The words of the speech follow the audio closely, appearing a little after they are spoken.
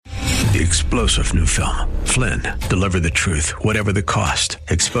The explosive new film, Flynn, deliver the truth, whatever the cost.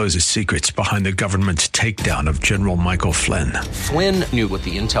 Exposes secrets behind the government's takedown of General Michael Flynn. Flynn knew what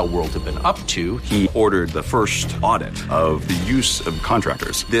the intel world had been up to. He ordered the first audit of the use of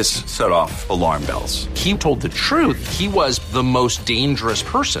contractors. This set off alarm bells. He told the truth. He was the most dangerous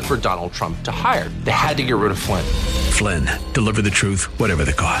person for Donald Trump to hire. They had to get rid of Flynn. Flynn, deliver the truth, whatever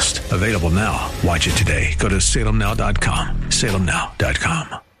the cost. Available now. Watch it today. Go to salemnow.com.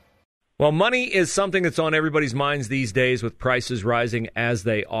 salemnow.com. Well, money is something that's on everybody's minds these days with prices rising as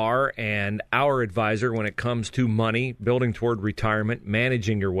they are, and our advisor when it comes to money, building toward retirement,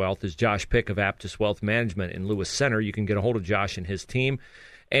 managing your wealth is Josh Pick of Aptus Wealth Management in Lewis Center. You can get a hold of Josh and his team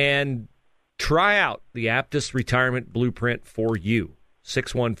and try out the Aptus Retirement Blueprint for you.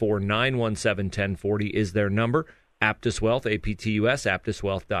 614-917-1040 is their number. Aptus Wealth, A-P-T-U-S,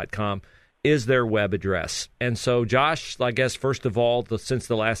 aptuswealth.com. is their web address. And so, Josh, I guess, first of all, since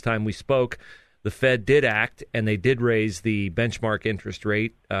the last time we spoke, the Fed did act, and they did raise the benchmark interest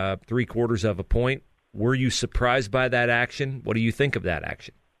rate 0.75 of a point. Were you surprised by that action? What do you think of that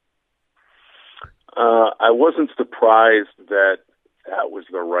action? I wasn't surprised that that was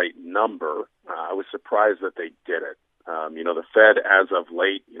the right number. I was surprised that they did it. The Fed, as of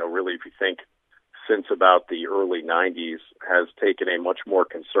late, really, if you think since about the early 90s, has taken a much more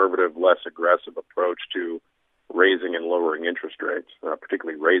conservative, less aggressive approach to raising and lowering interest rates,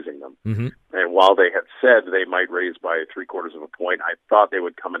 particularly raising them. Mm-hmm. And while they had said they might raise by 0.75 of a point, I thought they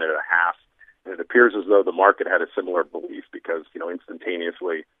would come in at 0.5. And it appears as though the market had a similar belief because,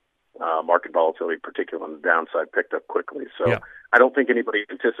 instantaneously, market volatility, particularly on the downside, picked up quickly. So yeah. I don't think anybody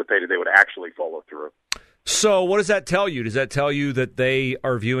anticipated they would actually follow through. So what does that tell you? Does that tell you that they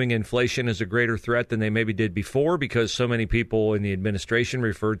are viewing inflation as a greater threat than they maybe did before because so many people in the administration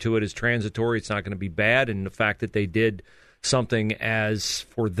referred to it as transitory, it's not going to be bad, and the fact that they did something as,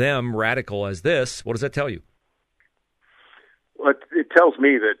 for them, radical as this, what does that tell you? Well, it tells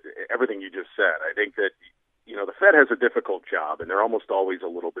me that everything you just said. I think that, the Fed has a difficult job, and they're almost always a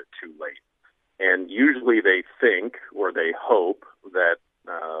little bit too late. And usually they think or they hope that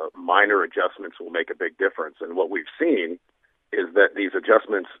minor adjustments will make a big difference. And what we've seen is that these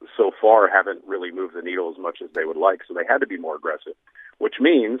adjustments so far haven't really moved the needle as much as they would like. So they had to be more aggressive, which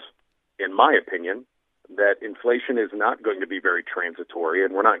means, in my opinion, that inflation is not going to be very transitory,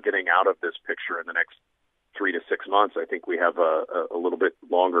 and we're not getting out of this picture in the next 3 to 6 months. I think we have a little bit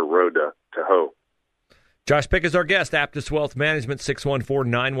longer road to hoe. Josh Pick is our guest, Aptus Wealth Management,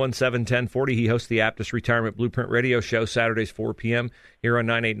 614-917-1040. He hosts the Aptus Retirement Blueprint radio show Saturdays, 4 p.m. here on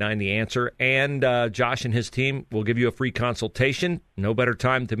 98.9 The Answer. And Josh and his team will give you a free consultation. No better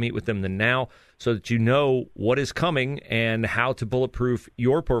time to meet with them than now so that you know what is coming and how to bulletproof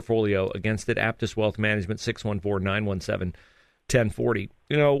your portfolio against it. Aptus Wealth Management,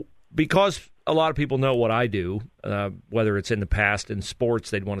 614-917-1040. Because a lot of people know what I do, whether it's in the past in sports,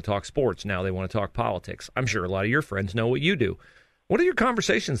 they'd want to talk sports. Now they want to talk politics. I'm sure a lot of your friends know what you do. What are your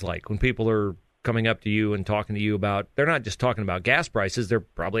conversations like when people are coming up to you and talking to you about, they're not just talking about gas prices, they're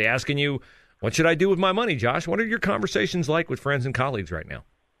probably asking you, what should I do with my money, Josh? What are your conversations like with friends and colleagues right now?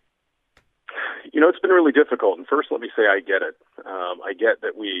 It's been really difficult. And first, let me say I get it. I get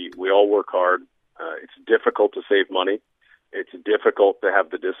that we all work hard. It's difficult to save money. It's difficult to have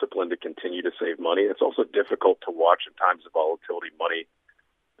the discipline to continue to save money. It's also difficult to watch in times of volatility money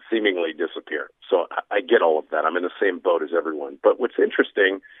seemingly disappear. So I get all of that. I'm in the same boat as everyone. But what's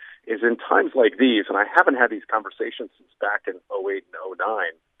interesting is in times like these, and I haven't had these conversations since back in 2008 and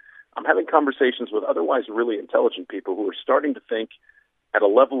 2009, I'm having conversations with otherwise really intelligent people who are starting to think at a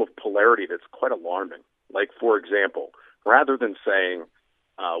level of polarity that's quite alarming. Like, for example, rather than saying,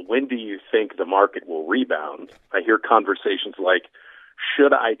 when do you think the market will rebound? I hear conversations like,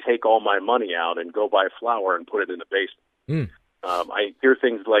 should I take all my money out and go buy flour and put it in the basement? I hear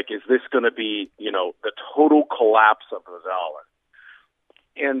things like, is this going to be, the total collapse of the dollar?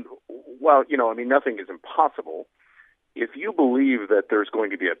 And while, nothing is impossible, if you believe that there's going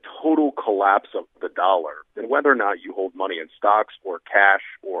to be a total collapse of the dollar, then whether or not you hold money in stocks or cash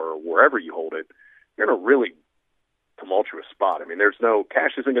or wherever you hold it, you're in a really tumultuous spot.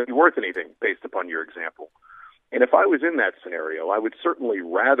 Cash isn't going to be worth anything based upon your example. And if I was in that scenario, I would certainly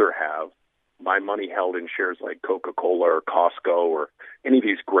rather have my money held in shares like Coca-Cola or Costco or any of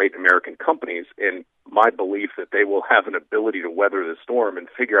these great American companies in my belief that they will have an ability to weather the storm and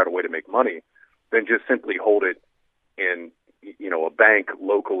figure out a way to make money than just simply hold it in, a bank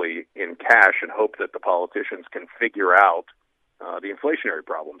locally in cash and hope that the politicians can figure out the inflationary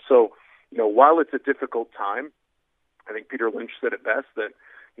problem. So, while it's a difficult time, I think Peter Lynch said it best that,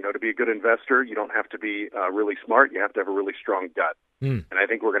 to be a good investor, you don't have to be really smart. You have to have a really strong gut. And I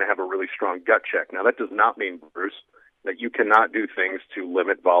think we're going to have a really strong gut check. Now, that does not mean, Bruce, that you cannot do things to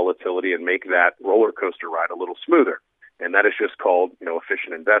limit volatility and make that roller coaster ride a little smoother. And that is just called,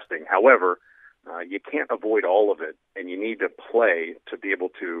 efficient investing. However, you can't avoid all of it, and you need to play to be able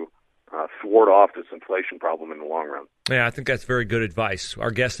to thwart off this inflation problem in the long run. Yeah, I think that's very good advice.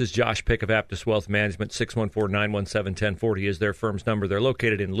 Our guest is Josh Pick of Aptus Wealth Management. 614-917-1040 is their firm's number. They're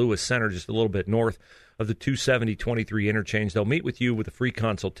located in Lewis Center, just a little bit north of the 270-23 interchange. They'll meet with you with a free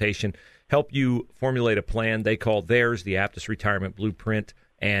consultation, help you formulate a plan they call theirs, the Aptus Retirement Blueprint,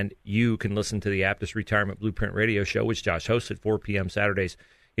 and you can listen to the Aptus Retirement Blueprint radio show, which Josh hosts at 4 p.m. Saturdays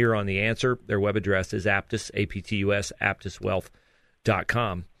here on The Answer. Their web address is Aptus, A-P-T-U-S,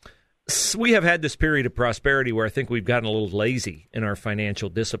 aptuswealth.com. We have had this period of prosperity where I think we've gotten a little lazy in our financial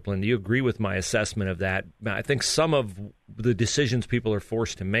discipline. Do you agree with my assessment of that? I think some of the decisions people are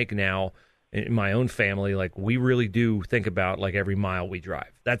forced to make now in my own family, like we really do think about like every mile we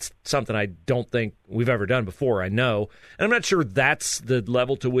drive. That's something I don't think we've ever done before, I know. And I'm not sure that's the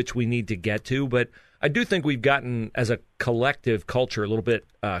level to which we need to get to, but I do think we've gotten, as a collective culture, a little bit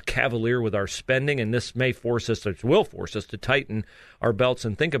cavalier with our spending, and this will force us to tighten our belts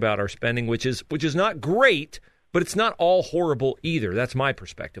and think about our spending, which is not great, but it's not all horrible either. That's my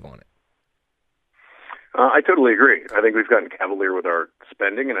perspective on it. I totally agree. I think we've gotten cavalier with our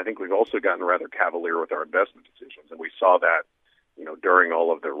spending, and I think we've also gotten rather cavalier with our investment decisions. And we saw that, during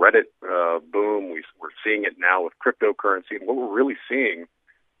all of the Reddit boom. We're seeing it now with cryptocurrency. And what we're really seeing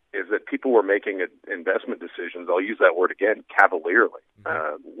is that people were making investment decisions, I'll use that word again, cavalierly.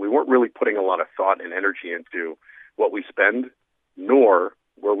 We weren't really putting a lot of thought and energy into what we spend, nor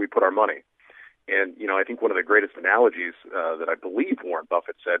where we put our money. And, I think one of the greatest analogies that I believe Warren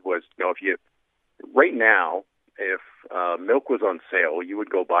Buffett said was, right now, if milk was on sale, you would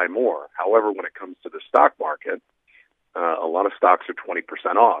go buy more. However, when it comes to the stock market, a lot of stocks are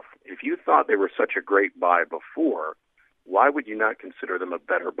 20% off. If you thought they were such a great buy before, why would you not consider them a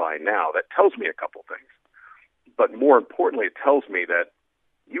better buy now? That tells me a couple things. But more importantly, it tells me that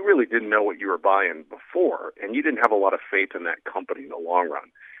you really didn't know what you were buying before, and you didn't have a lot of faith in that company in the long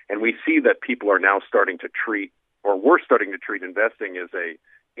run. And we see that people are now starting to treat investing as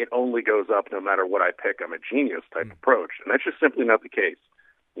it only goes up no matter what I pick, I'm a genius type approach. And that's just simply not the case.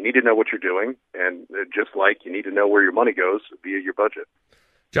 You need to know what you're doing, and just like you need to know where your money goes via your budget.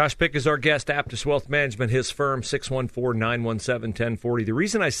 Josh Pick is our guest, Aptus Wealth Management, his firm, 614-917-1040. The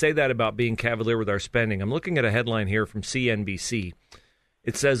reason I say that about being cavalier with our spending, I'm looking at a headline here from CNBC.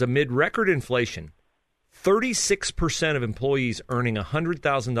 It says, amid record inflation, 36% of employees earning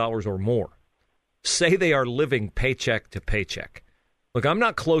 $100,000 or more say they are living paycheck to paycheck. Look, I'm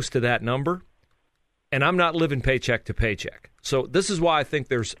not close to that number, and I'm not living paycheck to paycheck. So this is why I think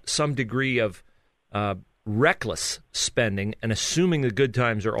there's some degree of reckless spending and assuming the good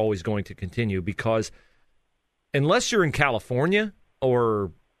times are always going to continue, because unless you're in California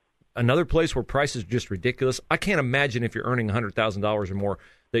or another place where prices are just ridiculous, I can't imagine if you're earning $100,000 or more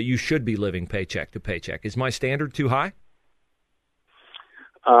that you should be living paycheck to paycheck. Is my standard too high?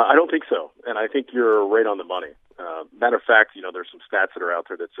 I don't think so, and I think you're right on the money. Matter of fact, there's some stats that are out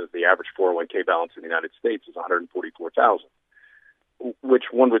there that says the average 401k balance in the United States is $144,000,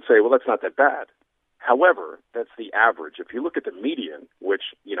 which one would say, well, that's not that bad. However, that's the average. If you look at the median, which,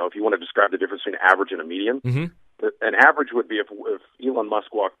 if you want to describe the difference between average and a median, an average would be if Elon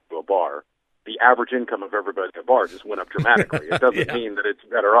Musk walked to a bar, the average income of everybody at the bar just went up dramatically. It doesn't mean that it's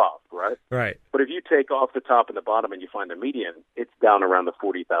better off, right? Right. But if you take off the top and the bottom and you find the median, it's down around the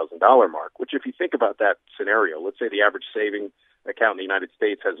 $40,000 mark, which if you think about that scenario, let's say the average saving account in the United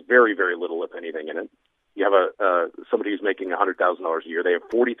States has very, very little, if anything, in it. You have somebody who's making $100,000 a year. They have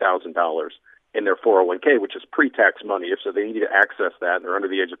 $40,000 in their 401k, which is pre-tax money. So they need to access that, and they're under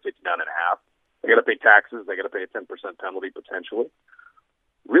the age of 59 and a half. They got to pay taxes. They got to pay a 10% penalty potentially.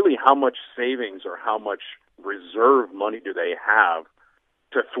 Really, how much savings or how much reserve money do they have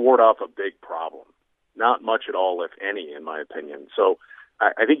to thwart off a big problem? Not much at all, if any, in my opinion. So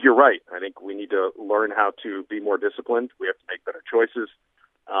I think you're right. I think we need to learn how to be more disciplined. We have to make better choices.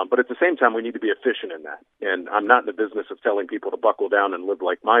 But at the same time, we need to be efficient in that. And I'm not in the business of telling people to buckle down and live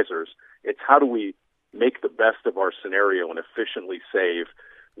like misers. It's how do we make the best of our scenario and efficiently save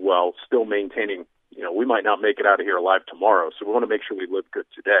while still maintaining, we might not make it out of here alive tomorrow. So we want to make sure we live good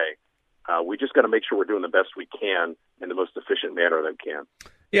today. We just got to make sure we're doing the best we can in the most efficient manner that we can.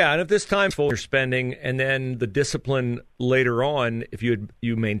 Yeah, and if this time for your spending and then the discipline later on, if you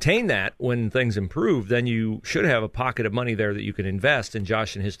maintain that when things improve, then you should have a pocket of money there that you can invest. And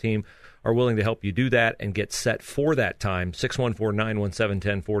Josh and his team are willing to help you do that and get set for that time.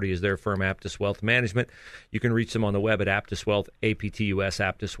 614-917-1040 is their firm, Aptus Wealth Management. You can reach them on the web at Aptus Wealth, APTUS,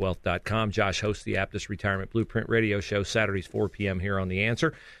 AptusWealth.com. Josh hosts the Aptus Retirement Blueprint radio show Saturdays 4 p.m. here on The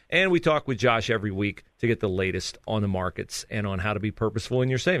Answer. And we talk with Josh every week to get the latest on the markets and on how to be purposeful in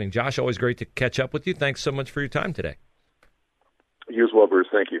your saving. Josh, always great to catch up with you. Thanks so much for your time today. You as well, Bruce.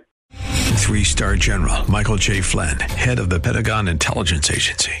 Thank you. 3-star General Michael J. Flynn, head of the Pentagon Intelligence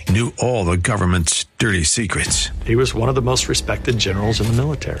Agency, knew all the government's dirty secrets. He was one of the most respected generals in the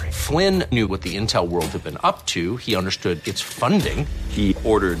military. Flynn knew what the intel world had been up to. He understood its funding. He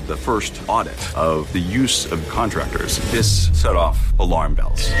ordered the first audit of the use of contractors. This set off alarm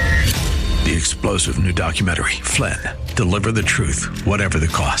bells. The explosive new documentary, Flynn, Deliver the Truth, Whatever the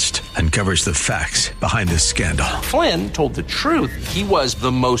Cost, uncovers the facts behind this scandal. Flynn told the truth. He was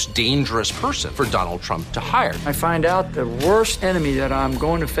the most dangerous person for Donald Trump to hire. I find out the worst enemy that I'm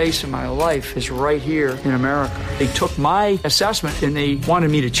going to face in my life is right here in America. They took my assessment and they wanted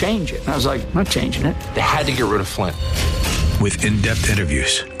me to change it. And I was like, I'm not changing it. They had to get rid of Flynn. With in-depth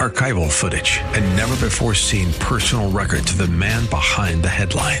interviews, archival footage, and never-before-seen personal records of the man behind the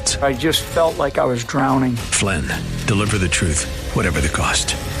headlines. I just felt like I was drowning. Flynn, Deliver the Truth, Whatever the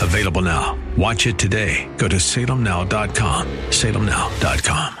Cost. Available now. Watch it today. Go to salemnow.com.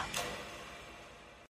 salemnow.com.